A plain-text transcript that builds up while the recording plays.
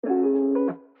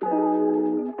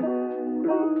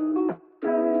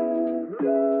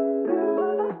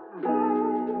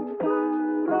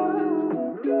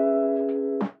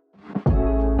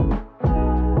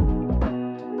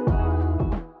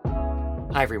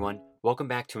Hi, everyone. Welcome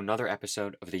back to another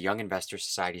episode of the Young Investor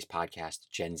Society's podcast,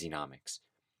 Gen Znomics.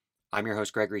 I'm your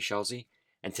host, Gregory Schulze,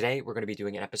 and today we're going to be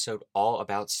doing an episode all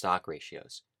about stock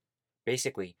ratios.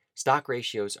 Basically, stock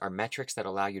ratios are metrics that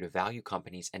allow you to value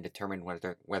companies and determine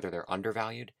whether they're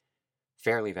undervalued,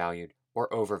 fairly valued,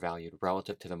 or overvalued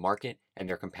relative to the market and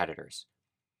their competitors.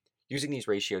 Using these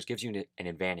ratios gives you an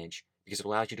advantage because it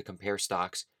allows you to compare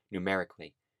stocks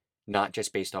numerically, not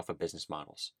just based off of business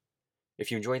models. If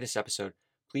you enjoy this episode,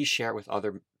 please share it with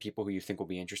other people who you think will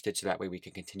be interested so that way we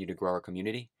can continue to grow our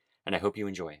community, and I hope you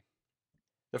enjoy.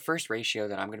 The first ratio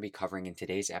that I'm going to be covering in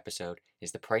today's episode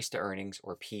is the price to earnings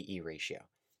or PE ratio.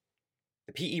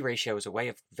 The PE ratio is a way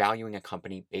of valuing a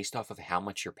company based off of how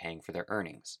much you're paying for their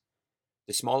earnings.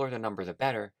 The smaller the number, the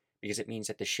better, because it means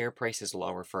that the share price is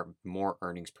lower for more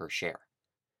earnings per share.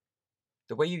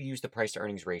 The way you use the price to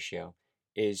earnings ratio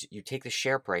is you take the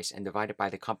share price and divide it by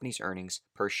the company's earnings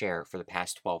per share for the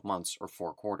past 12 months or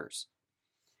 4 quarters.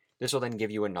 This will then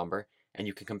give you a number, and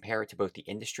you can compare it to both the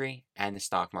industry and the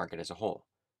stock market as a whole.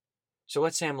 So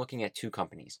let's say I'm looking at two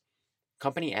companies.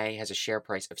 Company A has a share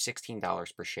price of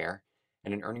 $16 per share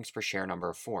and an earnings per share number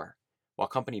of 4, while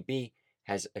Company B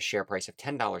has a share price of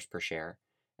 $10 per share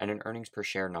and an earnings per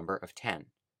share number of 10.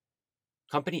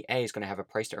 Company A is going to have a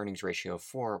price to earnings ratio of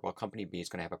 4, while Company B is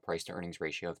going to have a price to earnings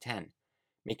ratio of 10.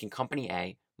 Making Company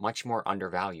A much more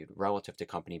undervalued relative to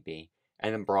Company B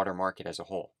and the broader market as a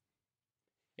whole.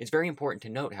 It's very important to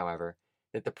note, however,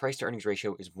 that the price to earnings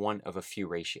ratio is one of a few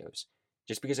ratios.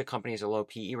 Just because a company has a low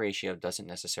PE ratio doesn't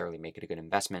necessarily make it a good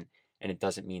investment, and it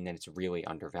doesn't mean that it's really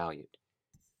undervalued.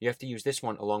 You have to use this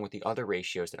one along with the other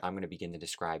ratios that I'm going to begin to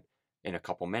describe in a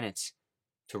couple minutes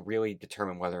to really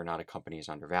determine whether or not a company is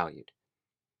undervalued.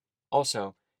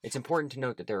 Also, it's important to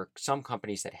note that there are some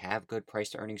companies that have good price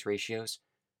to earnings ratios,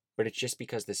 but it's just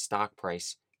because the stock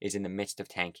price is in the midst of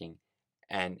tanking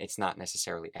and it's not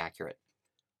necessarily accurate.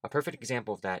 A perfect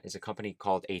example of that is a company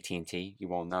called AT&T,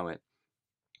 you all know it,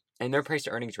 and their price to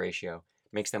earnings ratio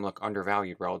makes them look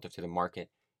undervalued relative to the market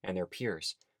and their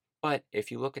peers. But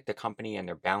if you look at the company and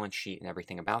their balance sheet and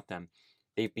everything about them,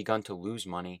 they've begun to lose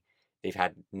money, they've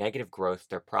had negative growth,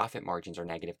 their profit margins are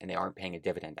negative, and they aren't paying a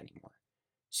dividend anymore.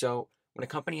 So when a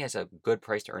company has a good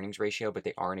price to earnings ratio, but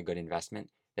they aren't a good investment,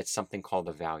 that's something called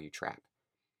a value trap.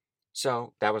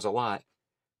 So that was a lot.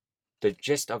 The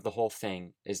gist of the whole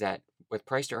thing is that with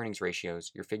price to earnings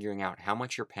ratios, you're figuring out how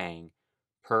much you're paying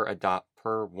per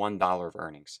 $1 of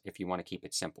earnings, if you want to keep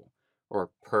it simple,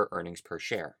 or per earnings per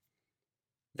share.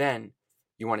 Then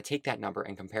you want to take that number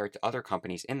and compare it to other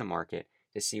companies in the market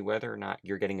to see whether or not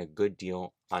you're getting a good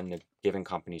deal on the given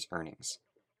company's earnings.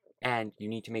 And you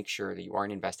need to make sure that you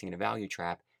aren't investing in a value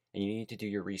trap, and you need to do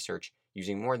your research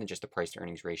using more than just a price to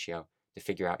earnings ratio to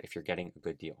figure out if you're getting a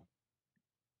good deal.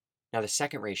 Now, the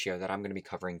second ratio that I'm going to be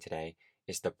covering today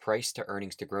is the price to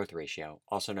earnings to growth ratio,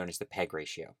 also known as the PEG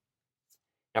ratio.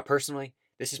 Now, personally,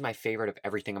 this is my favorite of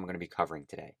everything I'm going to be covering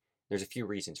today. There's a few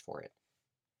reasons for it.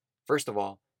 First of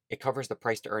all, it covers the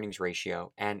price to earnings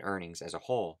ratio and earnings as a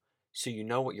whole, so you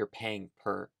know what you're paying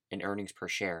in earnings per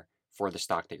share for the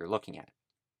stock that you're looking at.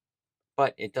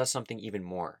 But it does something even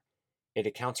more. It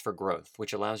accounts for growth,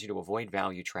 which allows you to avoid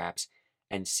value traps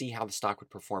and see how the stock would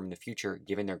perform in the future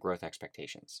given their growth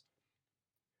expectations.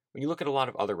 When you look at a lot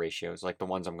of other ratios, like the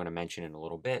ones I'm going to mention in a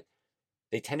little bit,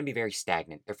 they tend to be very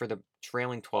stagnant. They're for the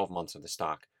trailing 12 months of the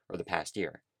stock or the past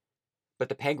year. But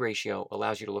the PEG ratio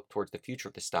allows you to look towards the future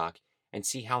of the stock and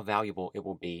see how valuable it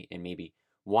will be in maybe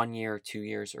 1 year, 2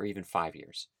 years, or even 5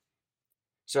 years.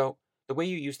 So the way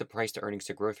you use the price to earnings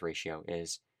to growth ratio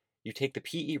is you take the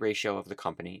PE ratio of the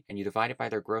company and you divide it by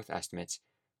their growth estimates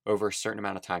over a certain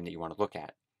amount of time that you want to look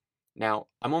at. Now,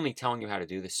 I'm only telling you how to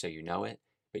do this so you know it,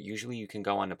 but usually you can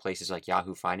go on to places like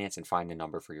Yahoo Finance and find the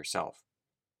number for yourself.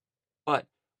 But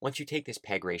once you take this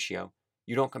PEG ratio,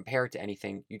 you don't compare it to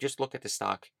anything, you just look at the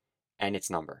stock and its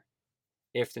number.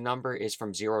 If the number is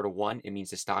from 0 to 1, it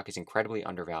means the stock is incredibly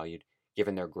undervalued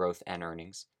given their growth and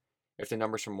earnings. If the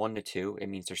number's from 1 to 2, it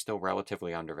means they're still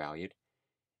relatively undervalued.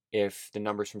 If the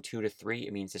number's from 2 to 3,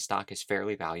 it means the stock is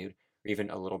fairly valued or even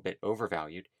a little bit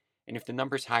overvalued. And if the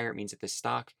number's higher, it means that the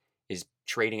stock is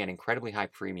trading at incredibly high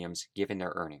premiums given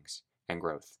their earnings and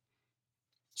growth.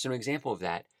 So an example of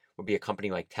that would be a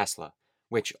company like Tesla,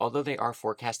 which, although they are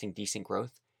forecasting decent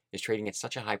growth, is trading at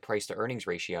such a high price to earnings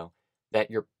ratio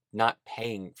that you're not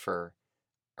paying for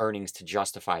earnings to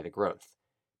justify the growth.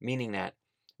 Meaning that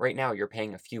right now you're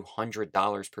paying a few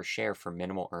 $100s per share for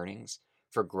minimal earnings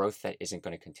for growth that isn't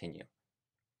going to continue.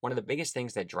 One of the biggest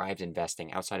things that drives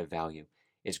investing outside of value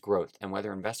is growth and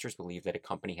whether investors believe that a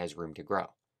company has room to grow.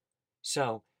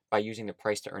 So, by using the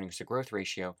price to earnings to growth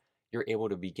ratio, you're able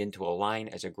to begin to align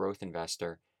as a growth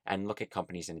investor and look at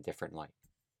companies in a different light.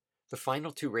 The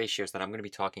final two ratios that I'm going to be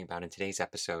talking about in today's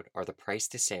episode are the price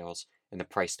to sales and the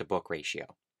price to book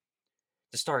ratio.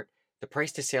 To start, the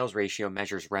price to sales ratio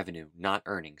measures revenue, not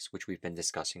earnings, which we've been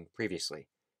discussing previously.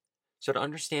 So to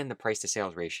understand the price to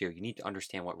sales ratio, you need to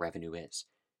understand what revenue is.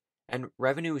 And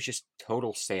revenue is just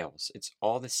total sales. It's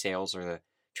all the sales or the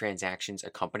transactions a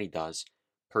company does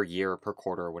per year or per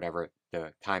quarter or whatever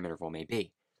the time interval may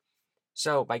be.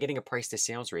 So by getting a price to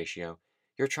sales ratio,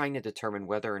 you're trying to determine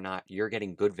whether or not you're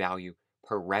getting good value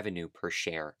per revenue per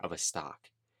share of a stock.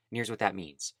 And here's what that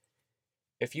means.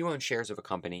 If you own shares of a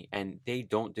company and they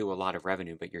don't do a lot of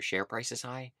revenue, but your share price is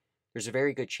high, there's a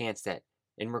very good chance that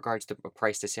in regards to a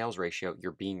price to sales ratio,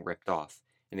 you're being ripped off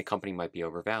and the company might be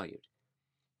overvalued.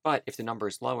 But if the number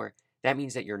is lower, that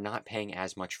means that you're not paying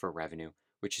as much for revenue,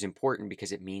 which is important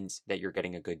because it means that you're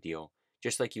getting a good deal,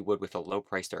 just like you would with a low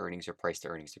price to earnings or price to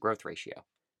earnings to growth ratio.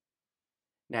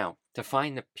 Now, to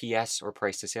find the PS or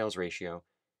price to sales ratio,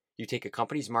 you take a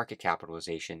company's market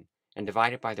capitalization and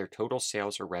divide it by their total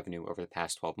sales or revenue over the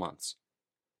past 12 months.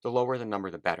 The lower the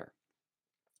number, the better.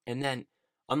 And then,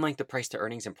 unlike the price to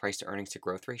earnings and price to earnings to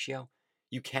growth ratio,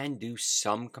 you can do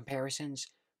some comparisons,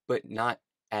 but not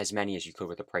as many as you could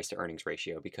with the price to earnings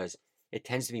ratio because it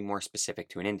tends to be more specific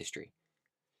to an industry.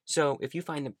 So if you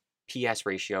find the PS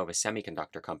ratio of a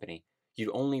semiconductor company,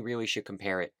 you only really should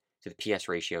compare it to the PS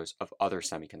ratios of other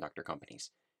semiconductor companies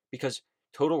because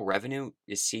total revenue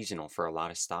is seasonal for a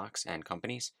lot of stocks and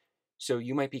companies. So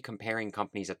you might be comparing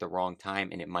companies at the wrong time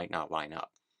and it might not line up.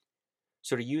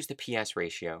 So to use the PS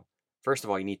ratio, first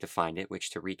of all, you need to find it, which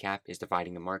to recap is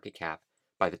dividing the market cap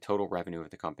by the total revenue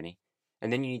of the company.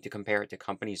 And then you need to compare it to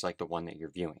companies like the one that you're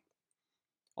viewing.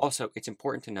 Also, it's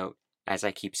important to note, as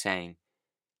I keep saying,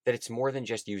 that it's more than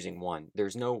just using one.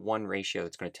 There's no one ratio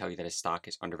that's going to tell you that a stock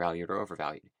is undervalued or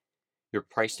overvalued. Your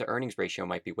price to earnings ratio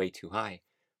might be way too high,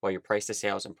 while your price to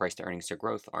sales and price to earnings to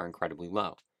growth are incredibly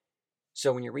low.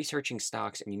 So when you're researching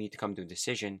stocks and you need to come to a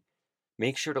decision,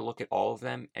 make sure to look at all of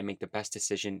them and make the best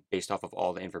decision based off of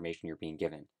all the information you're being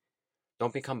given.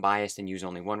 Don't become biased and use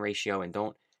only one ratio, and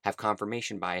don't have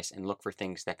confirmation bias and look for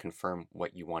things that confirm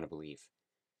what you want to believe.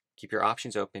 Keep your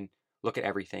options open, look at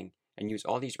everything, and use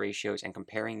all these ratios and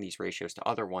comparing these ratios to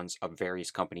other ones of various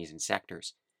companies and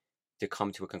sectors to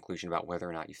come to a conclusion about whether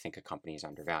or not you think a company is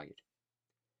undervalued.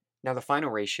 Now, the final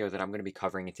ratio that I'm going to be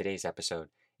covering in today's episode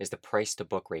is the price to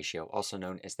book ratio, also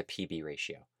known as the PB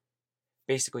ratio.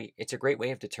 Basically, it's a great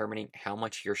way of determining how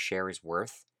much your share is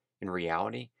worth in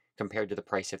reality compared to the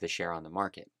price of the share on the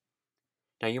market.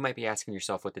 Now, you might be asking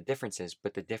yourself what the difference is,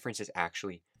 but the difference is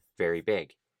actually very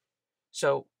big.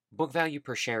 So, book value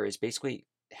per share is basically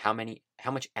how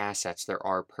much assets there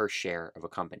are per share of a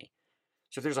company.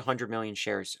 So if there's 100 million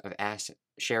shares of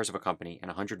a company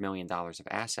and $100 million of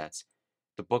assets,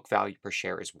 the book value per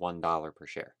share is $1 per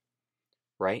share,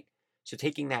 right? So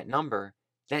taking that number,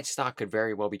 that stock could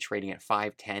very well be trading at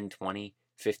 $5, $10, $20,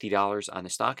 $50 on the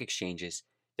stock exchanges,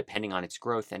 depending on its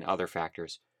growth and other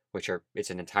factors, it's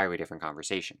an entirely different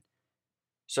conversation.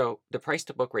 So the price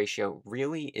to book ratio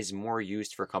really is more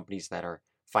used for companies that are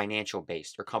financial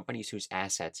based or companies whose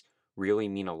assets really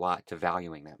mean a lot to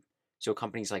valuing them. So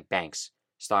companies like banks,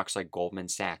 stocks like Goldman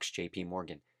Sachs, JP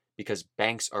Morgan, because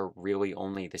banks are really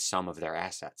only the sum of their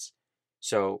assets.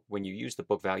 So when you use the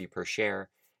book value per share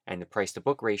and the price to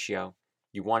book ratio,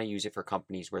 you want to use it for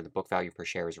companies where the book value per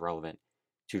share is relevant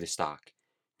to the stock.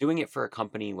 Doing it for a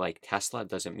company like Tesla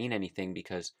doesn't mean anything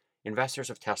because investors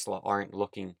of Tesla aren't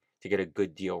looking to get a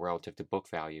good deal relative to book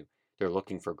value. They're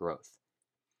looking for growth.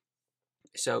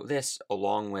 So this,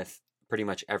 along with pretty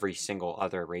much every single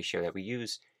other ratio that we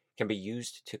use, can be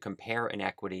used to compare an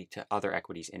equity to other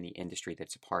equities in the industry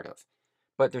that's a part of.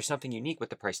 But there's something unique with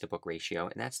the price to book ratio,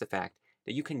 and that's the fact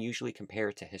that you can usually compare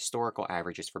it to historical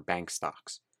averages for bank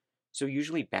stocks. So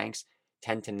usually banks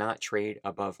tend to not trade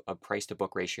above a price to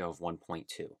book ratio of 1.2.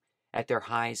 At their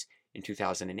highs in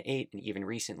 2008 and even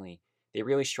recently, they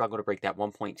really struggle to break that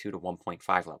 1.2 to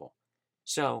 1.5 level.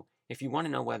 So if you want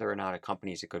to know whether or not a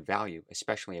company is a good value,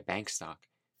 especially a bank stock,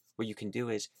 what you can do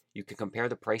is you can compare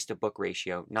the price to book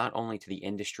ratio not only to the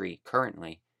industry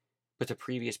currently, but to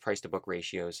previous price to book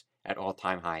ratios at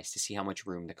all-time highs to see how much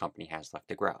room the company has left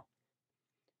to grow.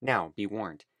 Now, be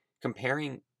warned,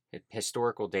 comparing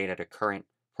historical data to current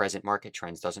present market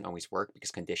trends doesn't always work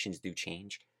because conditions do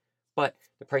change, but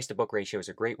the price to book ratio is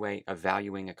a great way of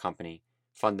valuing a company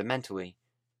fundamentally,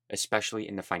 especially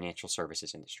in the financial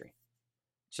services industry.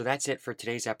 So that's it for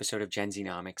today's episode of Gen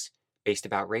Znomics, based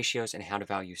about ratios and how to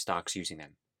value stocks using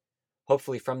them.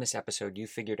 Hopefully from this episode, you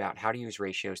figured out how to use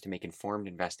ratios to make informed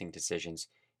investing decisions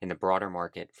in the broader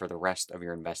market for the rest of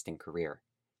your investing career.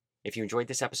 If you enjoyed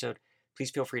this episode,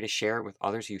 please feel free to share it with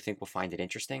others who you think will find it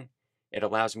interesting. It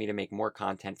allows me to make more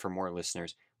content for more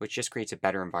listeners, which just creates a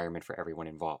better environment for everyone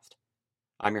involved.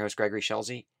 I'm your host, Gregory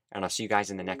Schelsey, and I'll see you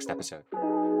guys in the next episode.